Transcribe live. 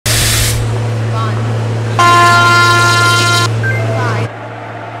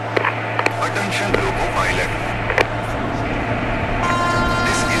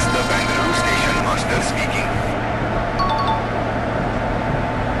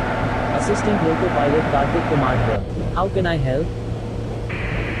Assistant Loco Pilot Karthik Kumar here. How can I help?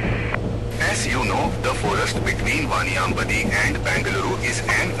 As you know, the forest between Vaniambadi and Bangalore is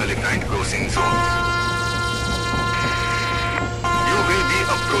an elephant crossing zone. You will be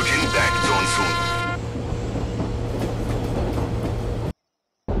approaching that zone soon.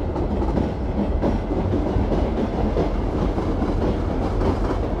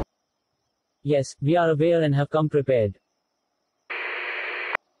 Yes, we are aware and have come prepared.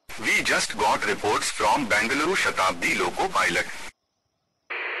 We just got reports from Bangalore Shatabdi Loco Pilot.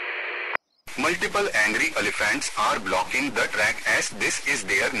 Multiple angry elephants are blocking the track as this is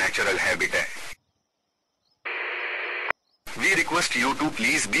their natural habitat. We request you to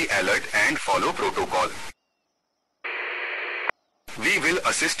please be alert and follow protocol. We will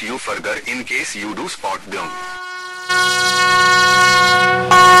assist you further in case you do spot them.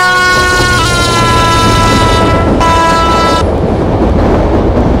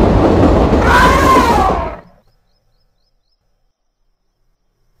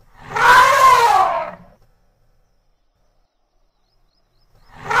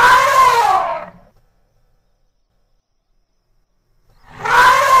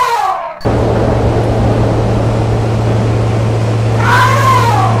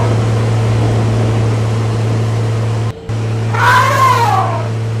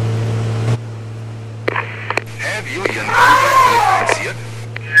 Have you encountered elephants yet?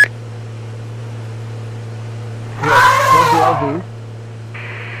 Yes, what do I do?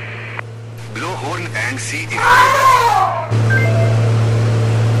 Blow horn and see if they budge.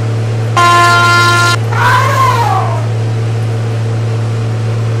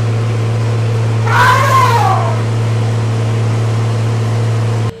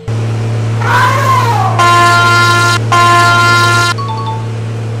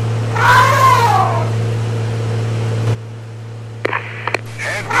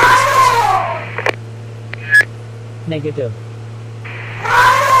 Have they discussed? Negative.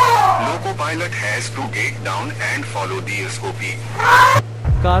 Loco pilot has to gate down and follow the SOP.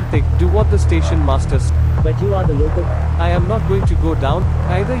 Karthik, do what the station master says. But you are the local. I am not going to go down.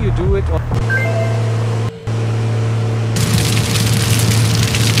 Either you do it or...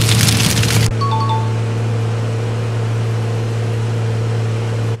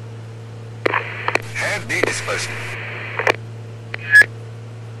 Have they dispersed?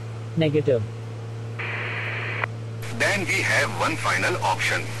 Negative. Then we have one final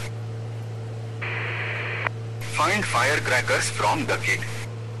option. Find firecrackers from the kit.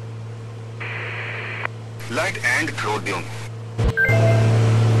 Light and throw them.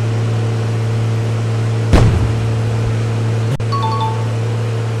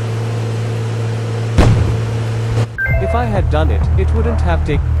 If I had done it, it wouldn't have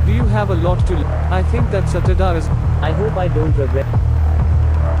taken. Do you have a lot to... I think that Saturday is... I hope I don't regret.